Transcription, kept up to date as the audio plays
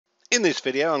In this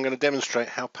video, I'm going to demonstrate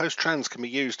how PostTrans can be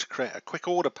used to create a quick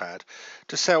order pad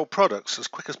to sell products as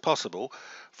quick as possible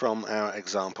from our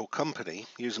example company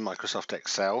using Microsoft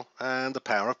Excel and the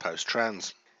power of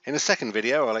PostTrans. In a second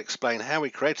video, I'll explain how we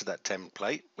created that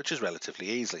template, which is relatively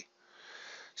easy.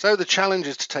 So the challenge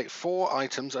is to take 4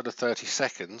 items under 30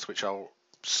 seconds, which I'll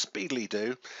speedily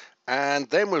do, and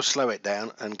then we'll slow it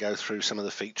down and go through some of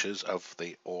the features of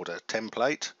the order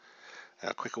template.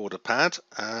 Our quick order pad,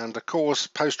 and of course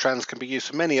PostTrans can be used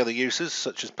for many other uses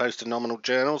such as posting nominal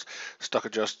journals, stock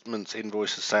adjustments,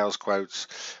 invoices, sales quotes,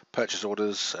 purchase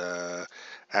orders,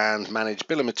 and manage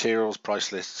bill of materials,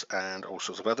 price lists, and all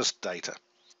sorts of other data.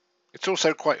 It's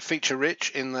also quite feature rich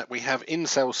in that we have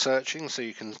in-cell searching, so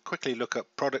you can quickly look up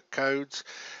product codes.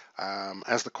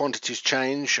 As the quantities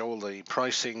change, all the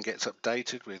pricing gets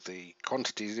updated with the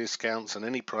quantity discounts and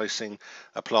any pricing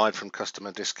applied from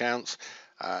customer discounts.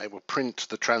 It will print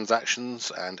the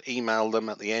transactions and email them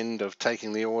at the end of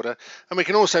taking the order. And we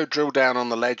can also drill down on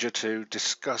the ledger to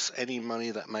discuss any money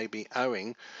that may be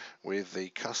owing with the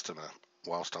customer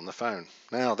whilst on the phone.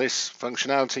 Now, this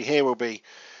functionality here will be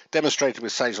demonstrated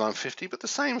with Sage Line 50, but the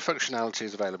same functionality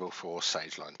is available for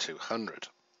Sage Line 200.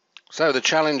 So the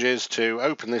challenge is to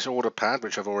open this order pad,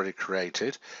 which I've already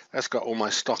created. That's got all my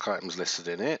stock items listed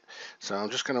in it. So I'm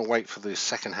just going to wait for the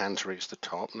second hand to reach the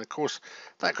top. And of course,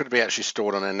 that could be actually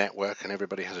stored on a network and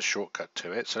everybody has a shortcut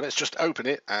to it. So let's just open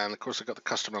it. And of course, I've got the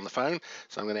customer on the phone.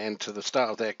 So I'm going to enter the start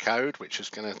of their code, which is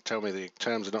going to tell me the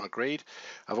terms are not agreed.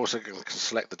 I've also going to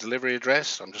select the delivery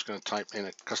address. I'm just going to type in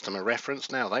a customer reference.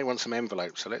 Now they want some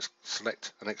envelopes. So let's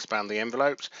select and expand the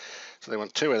envelopes. So they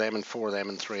want 2 of them and 4 of them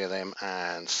and 3 of them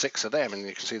and 6 of them, and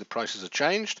you can see the prices have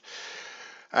changed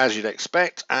as you'd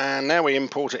expect. And now we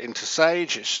import it into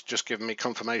Sage. It's just given me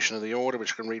confirmation of the order,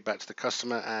 which I can read back to the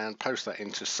customer and post that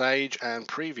into Sage and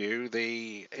preview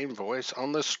the invoice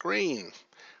on the screen,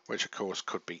 which of course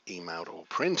could be emailed or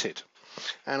printed.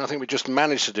 And I think we just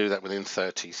managed to do that within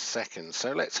 30 seconds.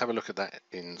 So let's have a look at that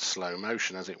in slow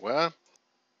motion, as it were.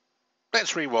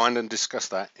 Let's rewind and discuss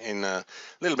that in a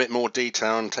little bit more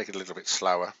detail and take it a little bit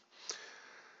slower.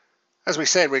 As we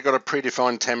said, we've got a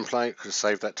predefined template. Could have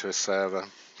saved that to a server,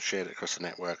 shared it across the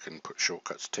network and put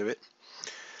shortcuts to it.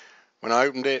 When I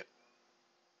opened it,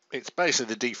 it's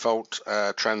basically the default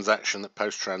transaction that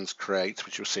PostTrans creates,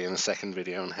 which you'll see in the second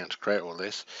video on how to create all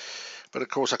this. But of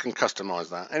course I can customize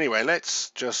that. Anyway, let's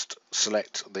just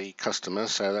select the customer.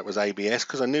 So that was ABS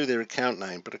because I knew their account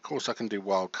name, but of course I can do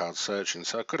wildcard searching.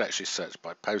 So I could actually search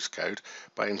by postcode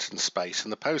by entering space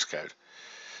and the postcode.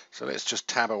 So let's just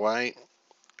tab away.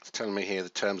 It's telling me here the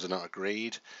terms are not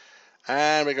agreed.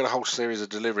 And we've got a whole series of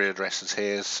delivery addresses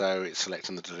here. So it's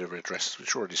selecting the delivery addresses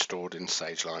which are already stored in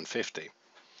Sage Line 50.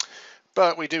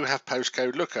 But we do have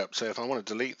postcode lookup. So if I want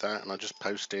to delete that and I just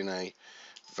post in a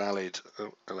valid,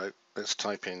 let's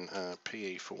type in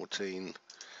PE140RG,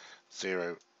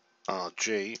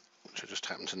 which I just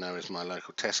happen to know is my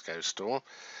local Tesco store.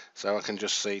 So I can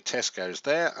just see Tesco's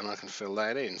there and I can fill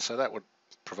that in. So that would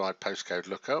provide postcode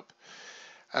lookup.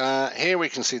 Here we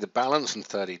can see the balance in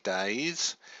 30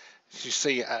 days. As you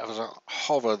see, as I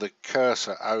hover the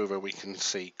cursor over, we can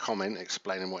see comment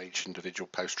explaining what each individual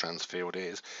PostTrans field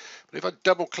is. But if I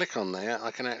double click on there,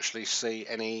 I can actually see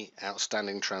any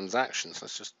outstanding transactions.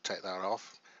 Let's just take that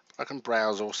off. I can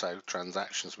browse also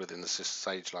transactions within the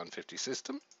Sage Line 50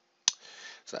 system.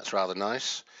 So that's rather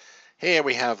nice. Here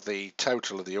we have the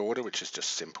total of the order, which is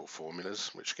just simple formulas,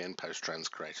 which again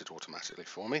PostTrans created automatically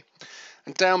for me.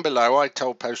 And down below I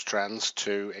told PostTrans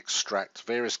to extract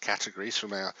various categories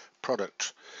from our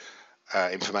product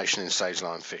information in Sage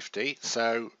Line 50.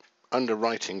 So under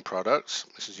writing products,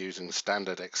 this is using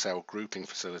standard Excel grouping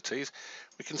facilities,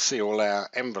 we can see all our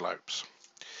envelopes.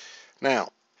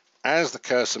 Now, as the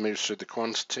cursor moves through the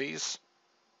quantities,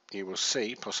 you will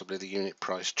see possibly the unit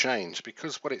price change,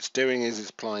 because what it's doing is it's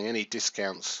applying any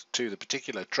discounts to the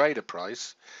particular trader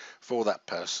price for that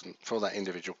person, for that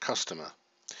individual customer.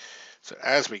 So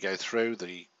as we go through,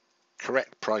 the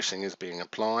correct pricing is being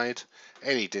applied,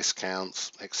 any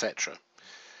discounts, etc.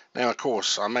 Now of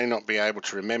course I may not be able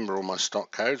to remember all my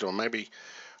stock codes, or maybe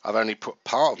I've only put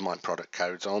part of my product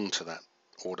codes onto that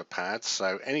order pad,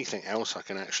 so anything else I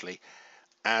can actually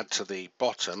add to the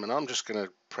bottom, and I'm just going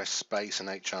to press space and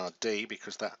HRD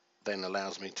because that then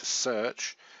allows me to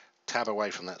search, tab away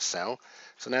from that cell.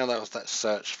 So now that was that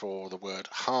search for the word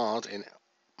hard in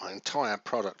my entire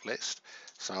product list.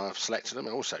 So I've selected them.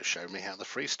 It also showed me how the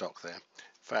free stock there. In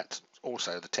fact,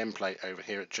 also the template over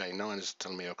here at J9 is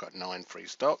telling me I've got 9 free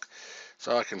stock,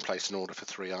 so I can place an order for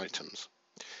 3 items.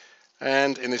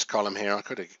 And in this column here I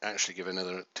could actually give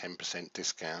another 10%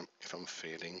 discount if I'm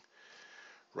feeling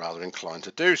rather inclined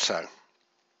to do so.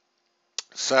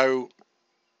 So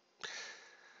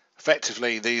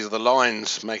effectively, these are the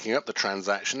lines making up the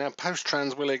transaction. Now,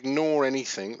 PostTrans will ignore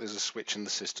anything, there's a switch in the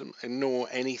system, ignore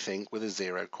anything with a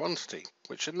zero quantity,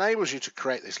 which enables you to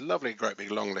create this lovely, great big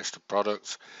long list of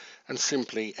products and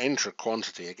simply enter a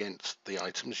quantity against the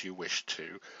items you wish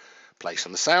to place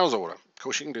on the sales order. Of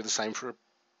course, you can do the same for a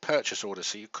purchase order.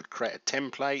 So you could create a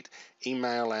template,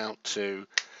 email out to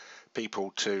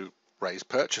people to raise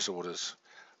purchase orders.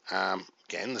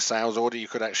 Again, the sales order you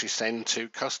could actually send to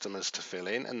customers to fill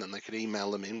in, and then they could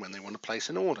email them in when they want to place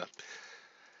an order.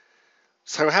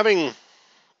 So having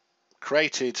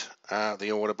created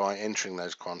the order by entering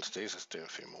those quantities, let's do a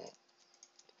few more.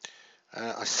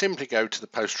 I simply go to the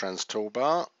PostTrans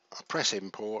toolbar, I press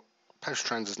import.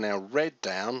 PostTrans is now read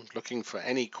down, looking for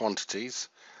any quantities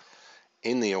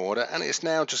in the order, and it's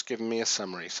now just given me a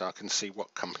summary so I can see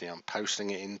what company I'm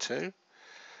posting it into.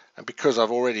 And because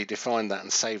I've already defined that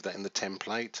and saved that in the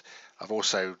template, I've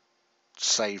also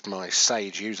saved my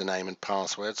Sage username and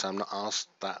password, so I'm not asked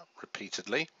that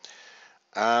repeatedly.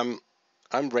 I'm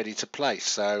ready to place.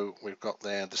 So we've got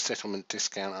there the settlement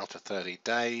discount after 30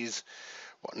 days,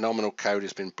 what nominal code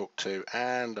has been booked to,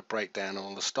 and a breakdown on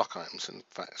all the stock items. In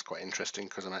fact, it's quite interesting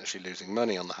because I'm actually losing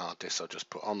money on the hard disk I just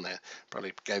put on there.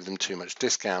 Probably gave them too much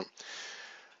discount.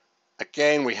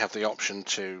 Again, we have the option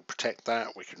to protect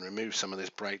that. We can remove some of this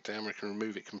breakdown. We can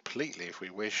remove it completely if we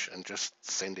wish and just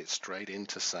send it straight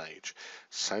into Sage.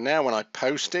 So now when I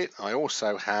post it, I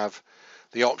also have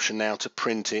the option now to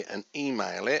print it and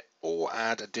email it or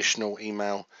add additional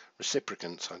email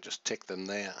reciprocants. I just tick them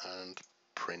there and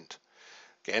print.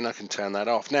 Again, I can turn that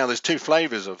off. Now there's two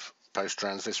flavors of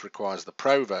PostTrans. This requires the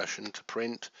Pro version to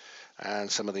print, and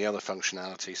some of the other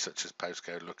functionalities such as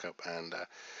postcode lookup and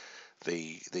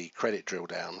the credit drill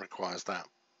down requires that.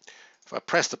 If I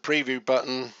press the preview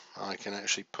button, I can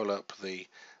actually pull up the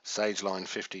Sage Line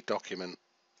 50 document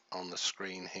on the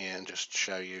screen here and just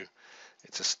show you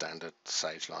it's a standard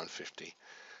Sage Line 50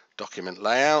 document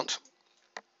layout.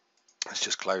 Let's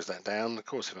just close that down. Of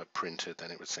course, if I printed,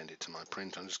 then it would send it to my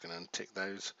print. I'm just going to untick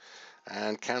those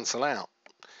and cancel out.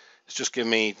 It's just giving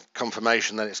me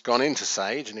confirmation that it's gone into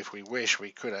Sage, and if we wish,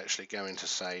 we could actually go into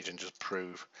Sage and just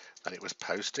prove that it was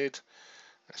posted.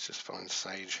 Let's just find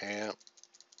Sage here.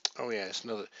 Oh yeah, it's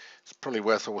probably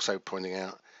worth also pointing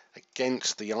out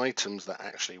against the items that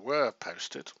actually were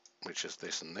posted, which is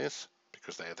this and this,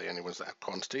 because they're the only ones that have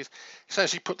quantities. It's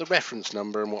actually put the reference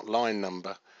number and what line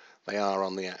number they are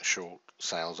on the actual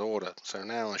sales order. So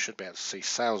now I should be able to see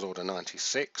sales order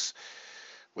 96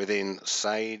 within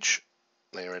Sage.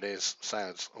 There it is,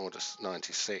 sales order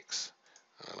 96.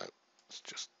 It's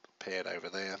just appeared over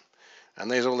there.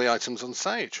 And there's all the items on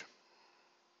Sage.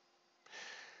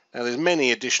 Now there's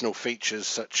many additional features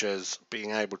such as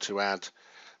being able to add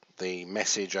the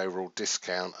message overall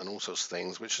discount and all sorts of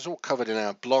things, which is all covered in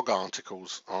our blog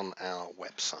articles on our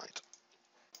website.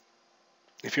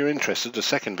 If you're interested, a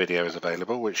second video is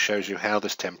available which shows you how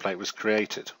this template was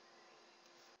created.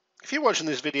 If you're watching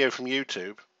this video from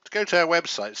YouTube, to go to our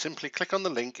website, simply click on the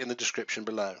link in the description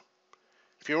below.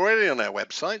 If you're already on our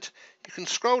website, you can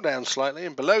scroll down slightly,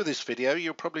 and below this video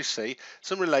you'll probably see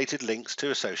some related links to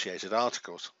associated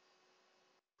articles.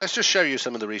 Let's just show you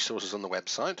some of the resources on the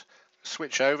website.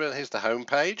 Switch over, here's the home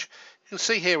page. You can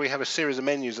see here we have a series of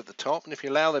menus at the top, and if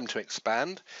you allow them to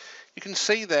expand, you can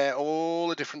see there all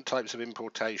the different types of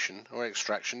importation or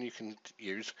extraction you can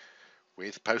use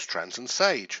with PostTrans and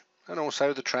Sage, and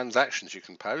also the transactions you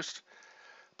can post.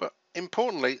 But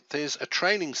importantly, there's a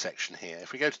training section here.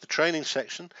 If we go to the training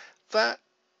section, that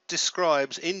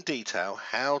describes in detail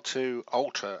how to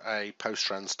alter a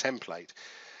PostTrans template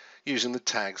using the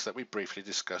tags that we briefly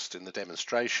discussed in the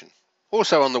demonstration.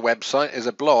 Also on the website is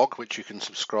a blog which you can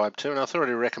subscribe to, and I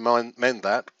thoroughly recommend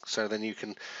that, so then you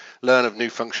can learn of new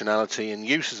functionality and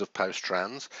uses of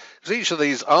PostTrans, because each of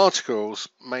these articles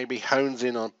maybe hones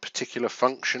in on a particular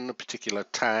function, a particular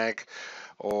tag,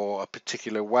 or a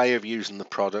particular way of using the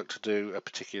product to do a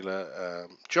particular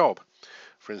job.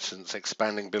 For instance,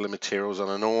 expanding bill of materials on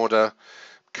an order,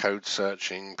 code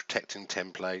searching, protecting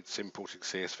templates, importing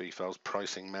CSV files,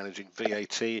 pricing, managing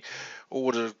VAT,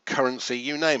 order currency,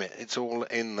 you name it, it's all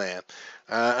in there.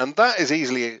 And that is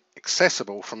easily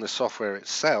accessible from the software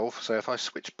itself. So if I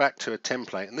switch back to a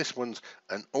template, and this one's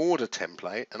an order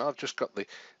template, and I've just got the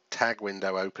tag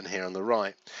window open here on the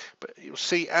right, but you'll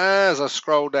see as I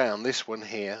scroll down, this one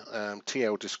here,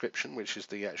 TL description, which is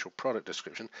the actual product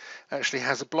description, actually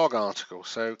has a blog article.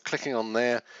 So clicking on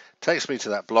there takes me to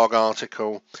that blog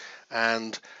article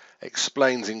and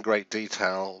explains in great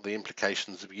detail the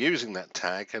implications of using that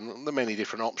tag and the many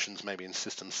different options, maybe in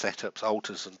system setups,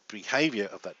 alters and behavior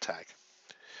of that tag.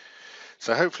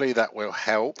 So hopefully that will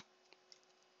help.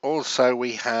 Also,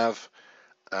 we have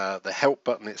the help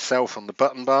button itself on the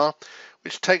button bar,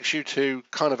 which takes you to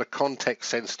kind of a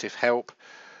context-sensitive help,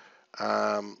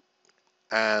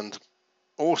 and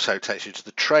also takes you to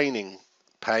the training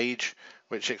page,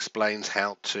 which explains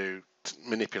how to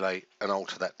manipulate and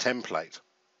alter that template.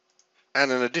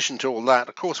 And in addition to all that,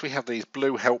 of course, we have these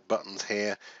blue help buttons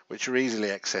here, which are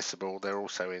easily accessible. They're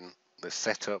also in the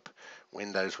setup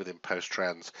windows within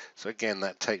PostTrans. So again,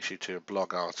 that takes you to a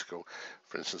blog article.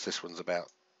 For instance, this one's about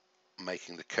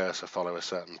making the cursor follow a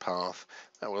certain path.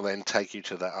 That will then take you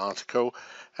to that article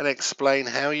and explain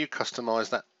how you customize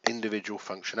that individual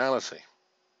functionality.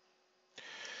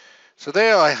 So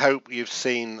there, I hope you've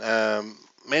seen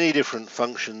many different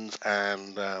functions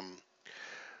and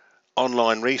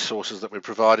online resources that we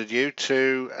provided you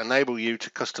to enable you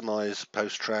to customize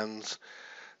PostTrans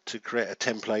to create a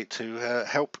template to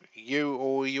help you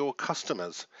or your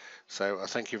customers. So I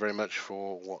thank you very much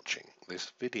for watching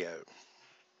this video.